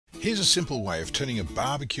Here's a simple way of turning a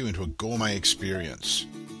barbecue into a gourmet experience.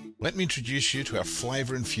 Let me introduce you to our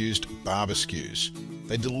flavour-infused Skews.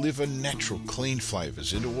 They deliver natural, clean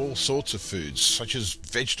flavours into all sorts of foods such as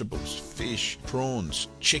vegetables, fish, prawns,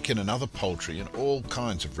 chicken and other poultry and all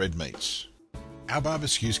kinds of red meats. Our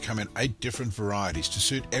Skews come in 8 different varieties to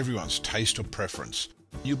suit everyone's taste or preference.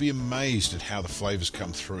 You'll be amazed at how the flavours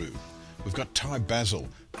come through. We've got Thai basil,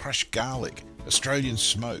 crushed garlic, Australian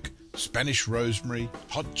smoke, Spanish rosemary,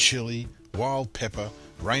 hot chilli, wild pepper,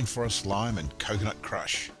 rainforest lime and coconut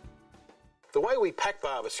crush. The way we pack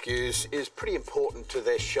barbecues is pretty important to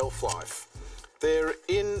their shelf life. They're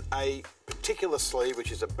in a particular sleeve,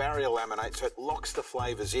 which is a barrier laminate, so it locks the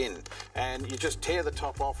flavours in. And you just tear the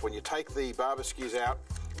top off when you take the barbecues out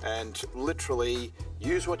and literally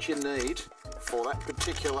use what you need for that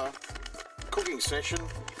particular cooking session.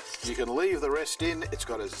 You can leave the rest in. It's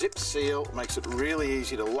got a zip seal, makes it really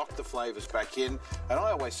easy to lock the flavours back in. And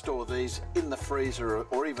I always store these in the freezer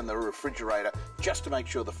or even the refrigerator just to make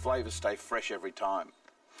sure the flavours stay fresh every time.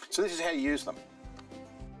 So this is how you use them.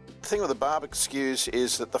 The thing with the barbecues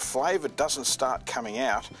is that the flavour doesn't start coming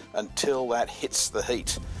out until that hits the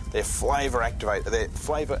heat. They're flavour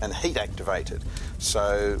and heat activated.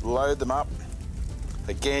 So load them up.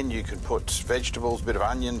 Again, you can put vegetables, a bit of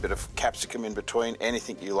onion, a bit of capsicum in between,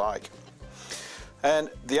 anything you like. And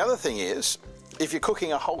the other thing is, if you're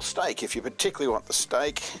cooking a whole steak, if you particularly want the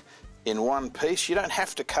steak in one piece, you don't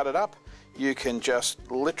have to cut it up. You can just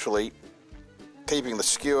literally, keeping the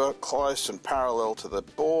skewer close and parallel to the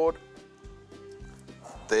board,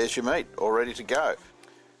 there's your meat all ready to go.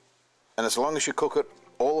 And as long as you cook it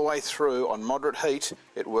all the way through on moderate heat,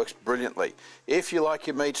 it works brilliantly. If you like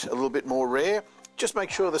your meat a little bit more rare, just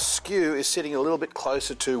make sure the skew is sitting a little bit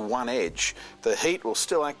closer to one edge. The heat will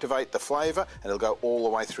still activate the flavour and it'll go all the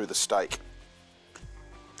way through the steak.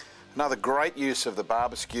 Another great use of the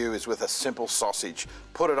barbecue is with a simple sausage.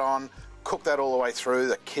 Put it on, cook that all the way through,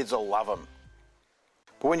 the kids will love them.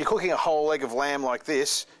 But when you're cooking a whole leg of lamb like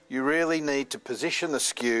this, you really need to position the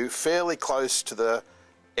skew fairly close to the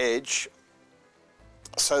edge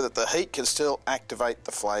so that the heat can still activate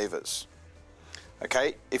the flavours.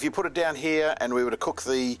 Okay, if you put it down here and we were to cook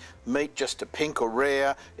the meat just to pink or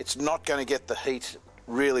rare, it's not going to get the heat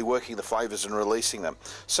really working the flavours and releasing them.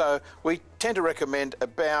 So we tend to recommend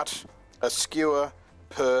about a skewer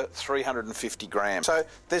per 350 grams. So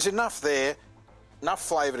there's enough there, enough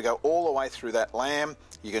flavour to go all the way through that lamb.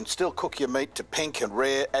 You can still cook your meat to pink and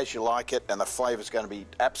rare as you like it, and the flavour's going to be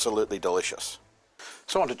absolutely delicious.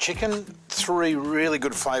 So on to chicken. 3 really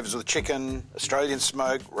good flavours of the chicken: Australian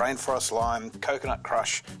smoke, rainforest lime, coconut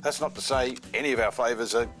crush. That's not to say any of our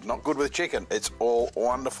flavours are not good with chicken. It's all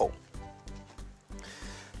wonderful.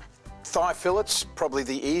 Thigh fillets, probably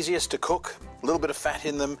the easiest to cook. A little bit of fat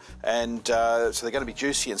in them, and so they're going to be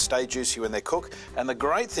juicy and stay juicy when they cook. And the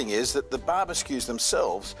great thing is that the barbecues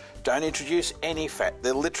themselves don't introduce any fat.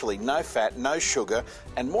 They're literally no fat, no sugar,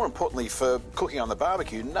 and more importantly for cooking on the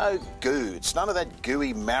barbecue, no goo. It's none of that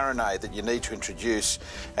gooey marinade that you need to introduce,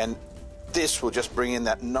 and this will just bring in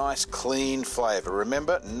that nice clean flavour.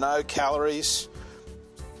 Remember, no calories,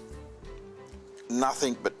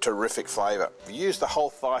 nothing but terrific flavour. Use the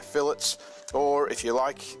whole thigh fillets, or if you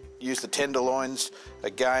like, use the tenderloins.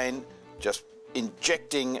 Again, just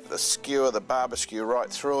injecting the skewer, the barbecue right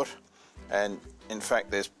through it, and in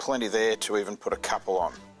fact there's plenty there to even put a couple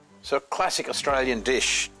on. So a classic Australian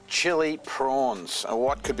dish, chili prawns, and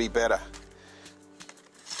what could be better?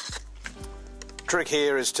 Trick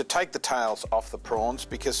here is to take the tails off the prawns,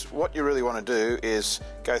 because what you really want to do is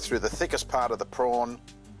go through the thickest part of the prawn,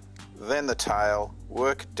 then the tail,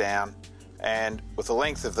 work it down, and with the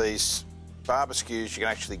length of these barbecues you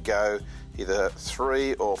can actually go either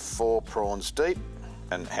 3 or 4 prawns deep.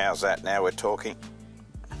 And how's that? Now we're talking.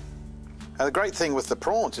 And the great thing with the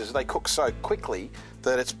prawns is they cook so quickly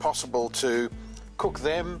that it's possible to cook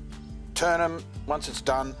them, turn them, once it's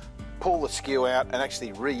done, pull the skew out and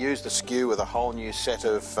actually reuse the skew with a whole new set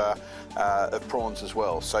of prawns as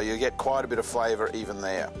well. So you get quite a bit of flavour even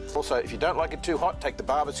there. Also, if you don't like it too hot, take the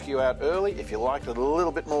barbecue out early. If you like it a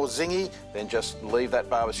little bit more zingy, then just leave that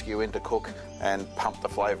barbecue in to cook and pump the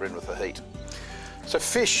flavour in with the heat. So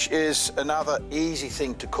fish is another easy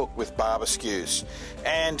thing to cook with barbecues.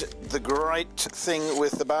 And the great thing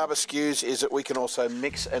with the barbecues is that we can also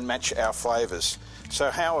mix and match our flavours. So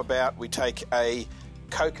how about we take a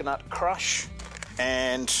coconut crush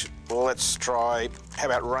and let's try, how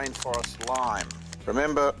about rainforest lime?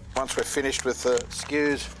 Remember, once we're finished with the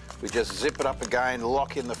skews, we just zip it up again,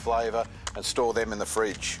 lock in the flavour and store them in the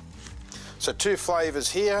fridge. So 2 flavours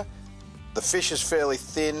here. The fish is fairly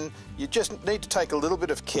thin. You just need to take a little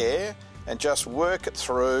bit of care and just work it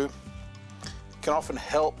through. It can often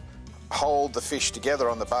help hold the fish together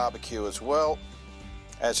on the barbecue as well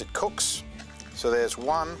as it cooks. So there's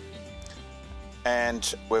one,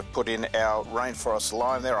 and we've put in our rainforest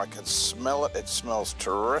lime there. I can smell it. It smells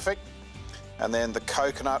terrific. And then the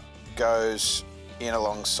coconut goes in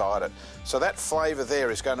alongside it. So that flavour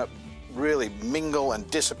there is going to really mingle and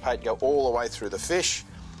dissipate, go all the way through the fish,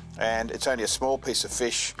 and it's only a small piece of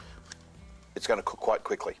fish. It's going to cook quite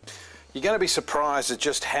quickly. You're going to be surprised at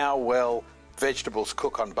just how well vegetables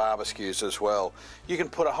cook on barbecues as well. You can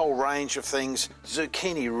put a whole range of things.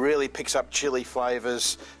 Zucchini really picks up chili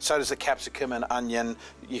flavours, so does the capsicum and onion.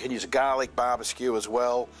 You can use a garlic barbecue as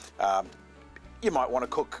well. You might want to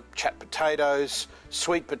cook chat potatoes,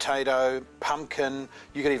 sweet potato, pumpkin.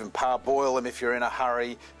 You can even parboil them if you're in a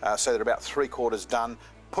hurry, so they're about 3/4 done.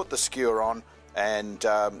 Put the skewer on, and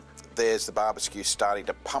there's the barbecue starting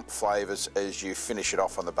to pump flavours as you finish it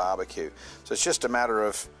off on the barbecue. So it's just a matter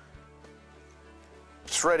of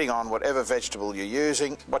threading on whatever vegetable you're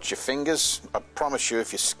using. Watch your fingers. I promise you,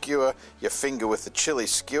 if you skewer your finger with the chili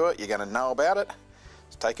skewer, you're going to know about it.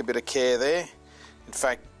 So take a bit of care there. In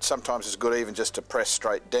fact, sometimes it's good even just to press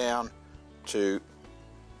straight down to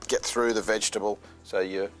get through the vegetable, so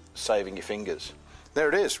you're saving your fingers. There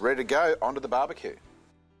it is, ready to go onto the barbecue.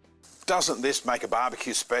 Doesn't this make a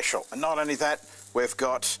barbecue special? And not only that, we've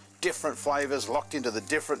got different flavours locked into the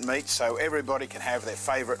different meats, so everybody can have their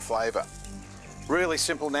favourite flavour. Really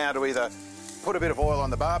simple now to either put a bit of oil on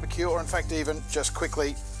the barbecue, or in fact even just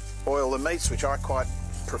quickly oil the meats, which I quite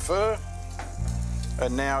prefer.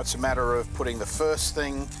 And now it's a matter of putting the first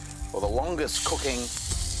thing, or the longest cooking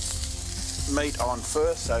meat on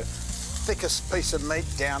first, so thickest piece of meat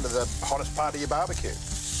down to the hottest part of your barbecue.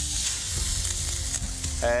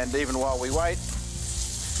 And even while we wait,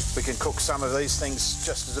 we can cook some of these things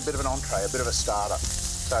just as a bit of an entree, a bit of a starter.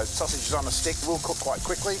 So sausages on a stick will cook quite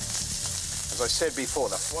quickly. As I said before,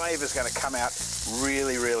 the flavour's going to come out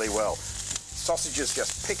really, really well. Sausages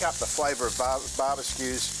just pick up the flavour of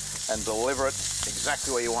barbecues and deliver it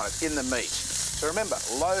exactly where you want it, in the meat. So remember,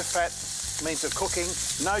 low fat means of cooking,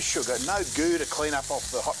 no sugar, no goo to clean up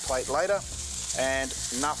off the hot plate later, and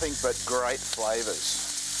nothing but great flavours.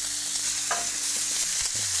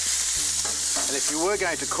 And if you were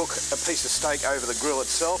going to cook a piece of steak over the grill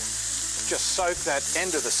itself, just soak that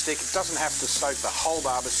end of the stick. It doesn't have to soak the whole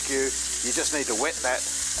barbecue. You just need to wet that,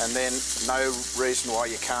 and then no reason why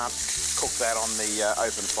you can't cook that on the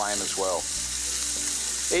open flame as well.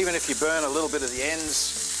 Even if you burn a little bit of the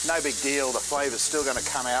ends, no big deal. The flavour's still going to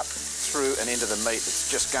come out through and into the meat. It's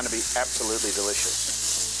just going to be absolutely delicious.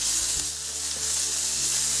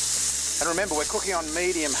 And remember, we're cooking on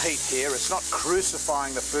medium heat here. It's not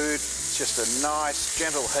crucifying the food. It's just a nice,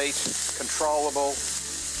 gentle heat, controllable,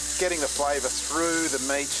 getting the flavour through the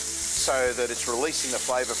meat so that it's releasing the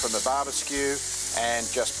flavour from the barbecue and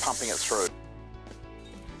just pumping it through.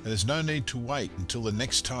 And there's no need to wait until the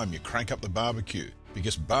next time you crank up the barbecue,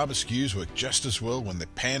 because barbecues work just as well when they're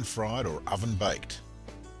pan-fried or oven-baked.